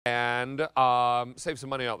and save some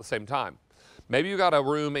money at the same time. Maybe you got a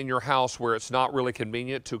room in your house where it's not really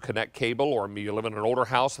convenient to connect cable, or you live in an older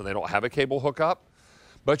house and they don't have a cable hookup,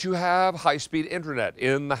 but you have high-speed internet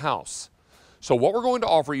in the house. So what we're going to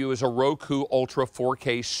offer you is a Roku Ultra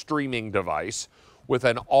 4K streaming device with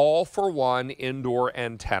an all-for-one indoor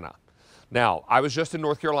antenna. Now, I was just in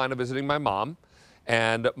North Carolina visiting my mom,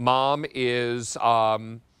 and Mom is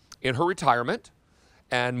in her retirement,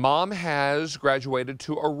 and Mom has graduated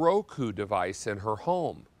to a Roku device in her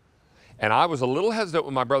home. And I was a little hesitant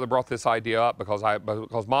when my brother brought this idea up because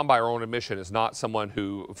Mom, by her own admission, is not someone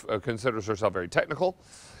who considers herself very technical.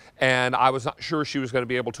 And I was not sure she was going to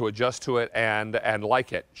be able to adjust to it and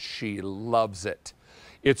like it. She loves it.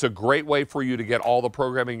 It's a great way for you to get all the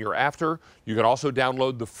programming you're after. You can also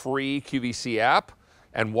download the free QVC app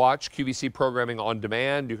and watch QVC programming on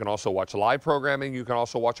demand. You can also watch live programming. You can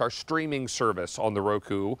also watch our streaming service on the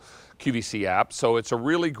Roku QVC app. So it's a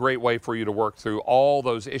really great way for you to work through all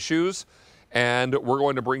those issues. And we're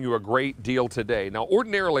going to bring you a great deal today. Now,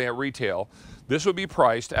 ordinarily at retail, this would be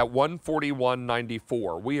priced at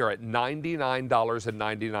 $141.94. We are at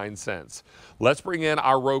 $99.99. Let's bring in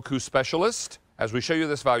our Roku specialist. As we show you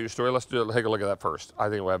this value story, let's take a look at that first. I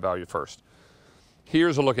think we'll have value first.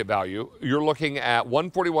 Here's a look at value. You're looking at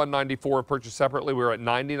 $141.94 purchased separately. We're at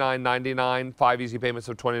 $99.99, 5 easy payments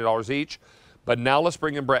of $20 each. But now let's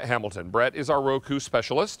bring in Brett Hamilton. Brett is our Roku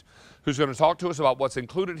specialist who's going to talk to us about what's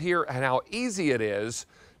included here and how easy it is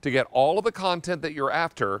to get all of the content that you're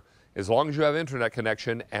after as long as you have internet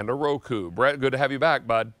connection and a Roku. Brett, good to have you back,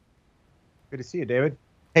 bud. Good to see you, David.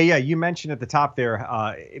 Hey, yeah, you mentioned at the top there,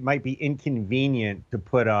 it might be inconvenient to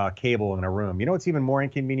put a cable in a room. You know what's even more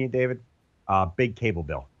inconvenient, David? Big cable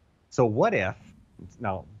bill. So what if,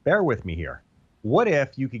 now bear with me here, what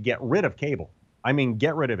if you could get rid of cable? I mean,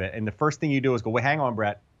 get rid of it. And the first thing you do is go, well, hang on,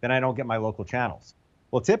 Brett, then I don't get my local channels.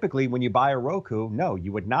 Well, typically when you buy a Roku, no,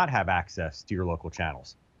 you would not have access to your local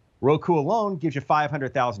channels. Roku alone gives you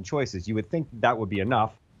 500,000 choices. You would think that would be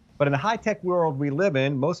enough. But in the high-tech world we live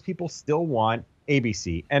in, most people still want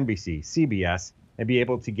ABC, NBC, CBS, and be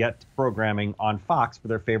able to get programming on Fox for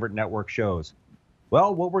their favorite network shows.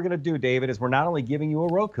 Well, what we're going to do, David, is we're not only giving you a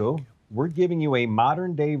Roku, we're giving you a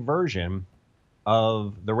modern-day version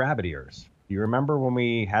of the rabbit ears. Do you remember when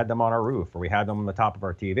we had them on our roof or we had them on the top of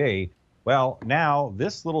our TV? Well, now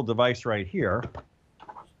this little device right here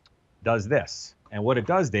does this. And what it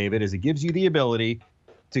does, David, is it gives you the ability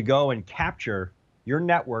to go and capture your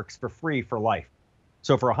networks for free for life.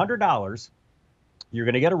 So for $100, you're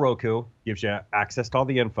going to get a Roku, gives you access to all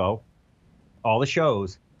the info, all the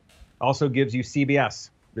shows, also gives you CBS.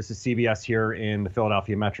 This is CBS here in the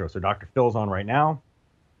Philadelphia Metro. So Dr. Phil's on right now.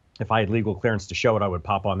 If I had legal clearance to show it, I would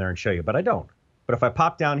pop on there and show you, but I don't. But if I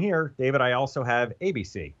pop down here, David, I also have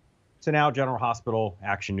ABC. So now General Hospital,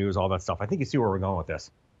 Action News, all that stuff. I think you see where we're going with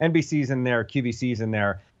this. NBC's in there, QVC's in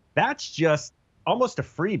there. That's just almost a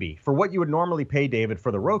freebie. For what you would normally pay, David,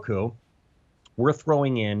 for the Roku, we're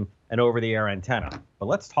throwing in an over-the-air antenna. But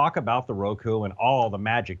let's talk about the Roku and all the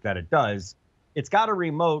magic that it does. It's got a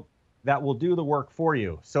remote that will do the work for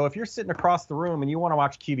you. So if you're sitting across the room and you want to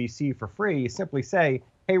watch QVC for free, you simply say,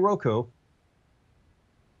 hey, Roku,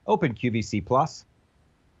 open QVC Plus.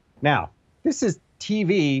 Now, this is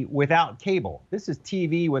TV without cable. This is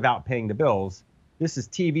TV without paying the bills. This is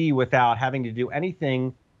TV without having to do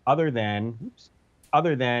anything other than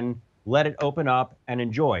let it open up and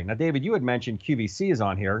enjoy. Now, David, you had mentioned QVC is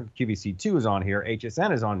on here, QVC2 is on here,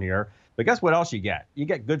 HSN is on here, but guess what else you get? You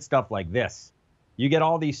get good stuff like this. You get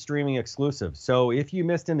all these streaming exclusives. So if you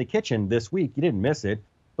missed In the Kitchen this week, you didn't miss it.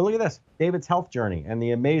 But look at this, David's health journey and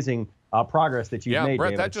the amazing progress that you've made,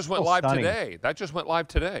 Brett, David. that just went live today. That just went live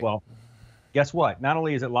today. Well, guess what? Not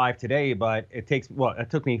only is it live today, but it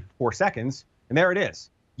took me 4 seconds, and there it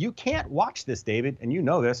is. You can't watch this, David, and you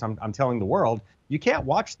know this, I'm telling the world, you can't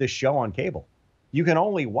watch this show on cable. You can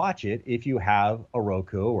only watch it if you have a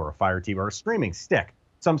Roku or a Fire TV or a streaming stick,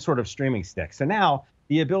 some sort of streaming stick. So now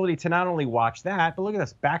the ability to not only watch that, but look at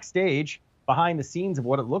this backstage, behind the scenes of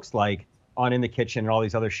what it looks like on In the Kitchen and all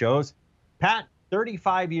these other shows. Pat,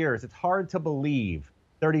 35 years. It's hard to believe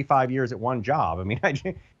 35 years at one job. I mean, I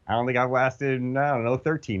don't think I've lasted, I don't know,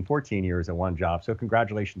 13, 14 years at one job. So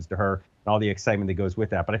congratulations to her and all the excitement that goes with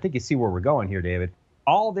that. But I think you see where we're going here, David.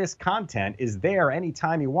 All this content is there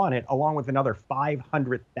anytime you want it, along with another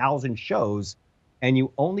 500,000 shows, and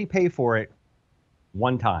you only pay for it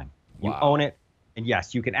one time. You own it. And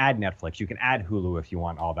yes, you can add Netflix. You can add Hulu if you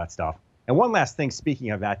want, all that stuff. And one last thing, speaking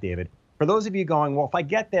of that, David, for those of you going, well, if I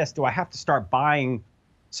get this, do I have to start buying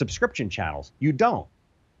subscription channels? You don't.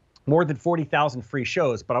 More than 40,000 free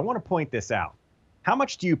shows. But I want to point this out. How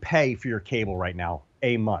much do you pay for your cable right now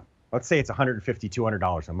a month? let's say it's $150,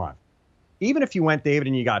 $200 a month. Even if you went, David,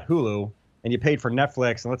 and you got Hulu and you paid for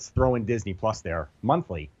Netflix, and let's throw in Disney Plus there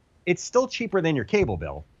monthly, it's still cheaper than your cable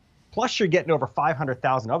bill. Plus, you're getting over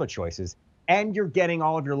 500,000 other choices, and you're getting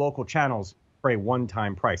all of your local channels for a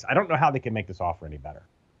one-time price. I don't know how they can make this offer any better.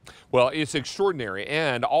 Well, it's extraordinary.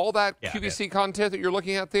 And all that QVC content that you're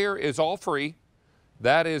looking at there is all free.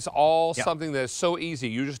 That is all something that is so easy.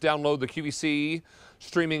 You just download the QVC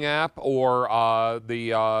streaming app or the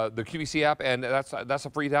QVC app, and that's a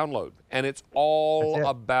free download. And it's all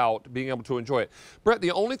about being able to enjoy it. Brett,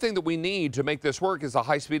 the only thing that we need to make this work is a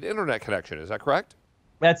high-speed internet connection. Is that correct?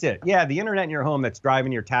 That's it. Yeah, the internet in your home that's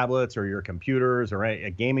driving your tablets or your computers or a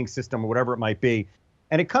gaming system or whatever it might be.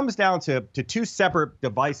 And it comes down to two separate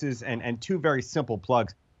devices and two very simple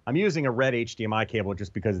plugs. I'm using a red HDMI cable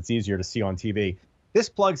just because it's easier to see on TV. This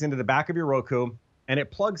plugs into the back of your Roku, and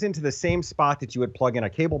it plugs into the same spot that you would plug in a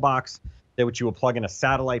cable box, that you would plug in a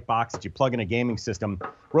satellite box, that you plug in a gaming system.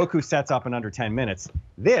 Roku sets up in under 10 minutes.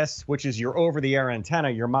 This, which is your over-the-air antenna,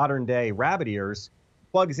 your modern-day rabbit ears,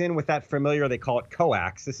 plugs in with that familiar, they call it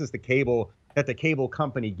coax. This is the cable that the cable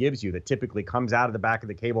company gives you that typically comes out of the back of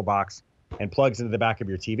the cable box and plugs into the back of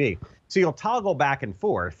your TV. So you'll toggle back and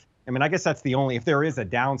forth. I mean, I guess that's the only, if there is a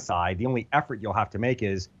downside, the only effort you'll have to make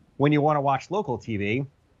is when you want to watch local TV,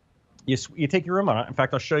 you take your remote. In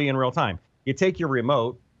fact, I'll show you in real time. You take your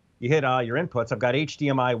remote, you hit your inputs. I've got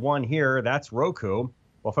HDMI 1 here. That's Roku.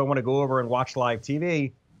 Well, if I want to go over and watch live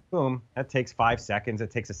TV, boom, that takes 5 seconds.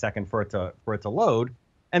 It takes a second for it to load.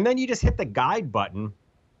 And then you just hit the guide button,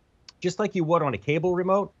 just like you would on a cable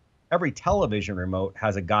remote. Every television remote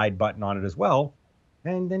has a guide button on it as well.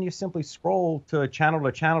 And then you simply scroll to channel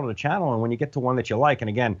to channel to channel. And when you get to one that you like, and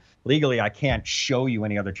again, legally, I can't show you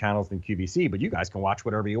any other channels than QVC, but you guys can watch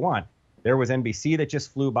whatever you want. There was NBC that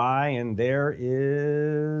just flew by, and there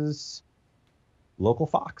is local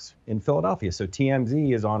Fox in Philadelphia. So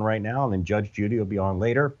TMZ is on right now, and then Judge Judy will be on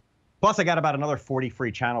later. Plus, I got about another 40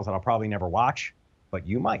 free channels that I'll probably never watch, but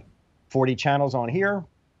you might. 40 channels on here,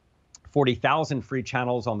 40,000 free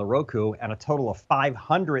channels on the Roku, and a total of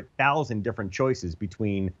 500,000 different choices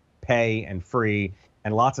between pay and free,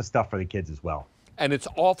 and lots of stuff for the kids as well. And it's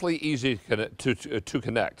awfully easy to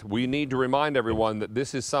connect. We need to remind everyone that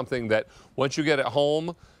this is something that once you get it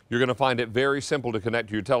home, you're going to find it very simple to connect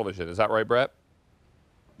to your television. Is that right, Brett?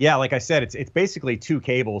 Yeah, like I said, it's basically two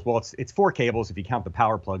cables. Well, it's 4 cables if you count the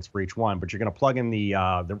power plugs for each one, but you're going to plug in the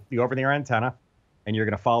over-the-air antenna, and you're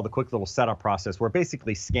going to follow the quick little setup process where it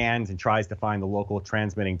basically scans and tries to find the local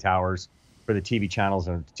transmitting towers for the TV channels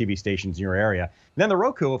and TV stations in your area. And then the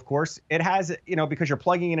Roku, of course, it has, because you're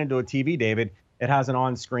plugging it into a TV, David, it has an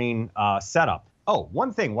on-screen setup. Oh,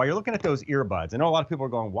 one thing, while you're looking at those earbuds, I know a lot of people are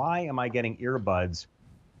going, why am I getting earbuds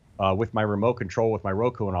with my remote control, with my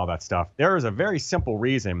Roku and all that stuff? There is a very simple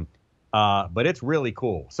reason, but it's really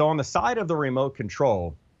cool. So on the side of the remote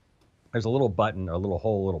control, there's a little button, a little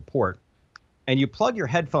hole, a little port. And you plug your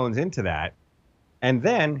headphones into that, and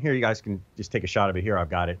then, here you guys can just take a shot of it here, I've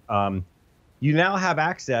got it. You now have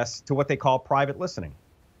access to what they call private listening.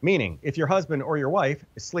 Meaning, if your husband or your wife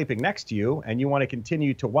is sleeping next to you and you want to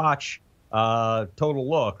continue to watch Total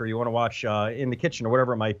Look, or you want to watch In the Kitchen or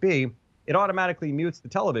whatever it might be, it automatically mutes the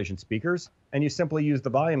television speakers, and you simply use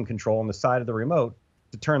the volume control on the side of the remote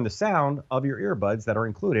to turn the sound of your earbuds that are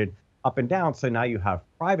included up and down. So now you have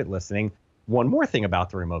private listening. One more thing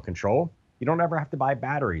about the remote control, you don't ever have to buy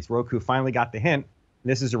batteries. Roku finally got the hint.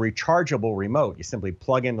 This is a rechargeable remote. You simply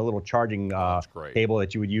plug in the little charging cable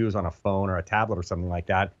that you would use on a phone or a tablet or something like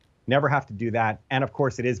that. Never have to do that. And of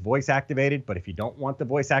course, it is voice activated. But if you don't want the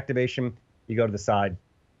voice activation, you go to the side,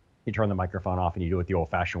 you turn the microphone off, and you do it the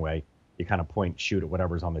old-fashioned way. You kind of point, shoot at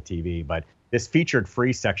whatever's on the TV. But this featured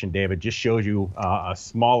free section, David, just shows you a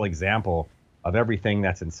small example of everything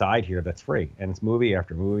that's inside here that's free. And it's movie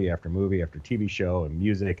after movie after movie after TV show and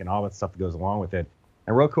music and all that stuff that goes along with it.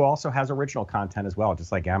 And Roku also has original content as well,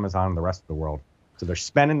 just like Amazon and the rest of the world. So they're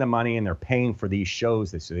spending the money and they're paying for these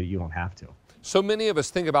shows so that you don't have to. So many of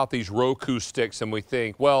us think about these Roku sticks and we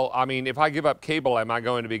think, well, I mean, if I give up cable, am I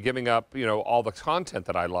going to be giving up, all the content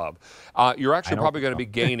that I love? You're actually probably going to be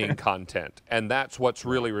gaining content. And that's what's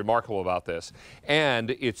really remarkable about this.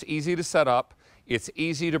 And it's easy to set up. It's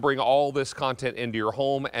easy to bring all this content into your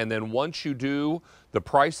home, and then once you do, the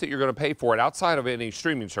price that you're going to pay for it, outside of any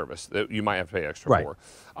streaming service that you might have to pay extra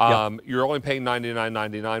for, you're only paying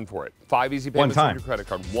 $99.99 for it. 5 easy payments on your credit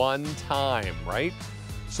card. One time, right?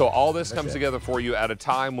 So all this comes together for you at a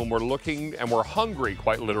time when we're looking and we're hungry,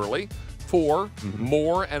 quite literally, for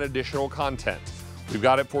more and additional content. We've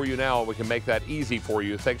got it for you now. We can make that easy for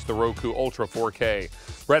you thanks to Roku Ultra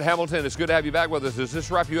 4K. Brett Hamilton, it's good to have you back with us. Does this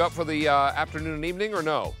wrap you up for the afternoon and evening or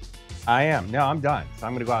no? I am. No, I'm done. So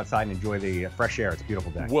I'm going to go outside and enjoy the fresh air. It's a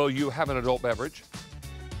beautiful day. Will you have an adult beverage?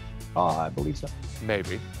 Oh, I believe so.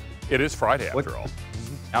 Maybe. It is Friday after all.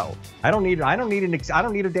 Oh, I don't need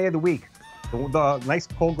a day of the week. The nice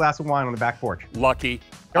cold glass of wine on the back porch. Lucky.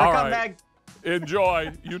 Here All I come, right. Meg.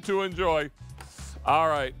 Enjoy. You too enjoy. All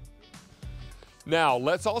right. Now,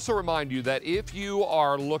 let's also remind you that if you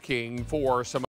are looking for some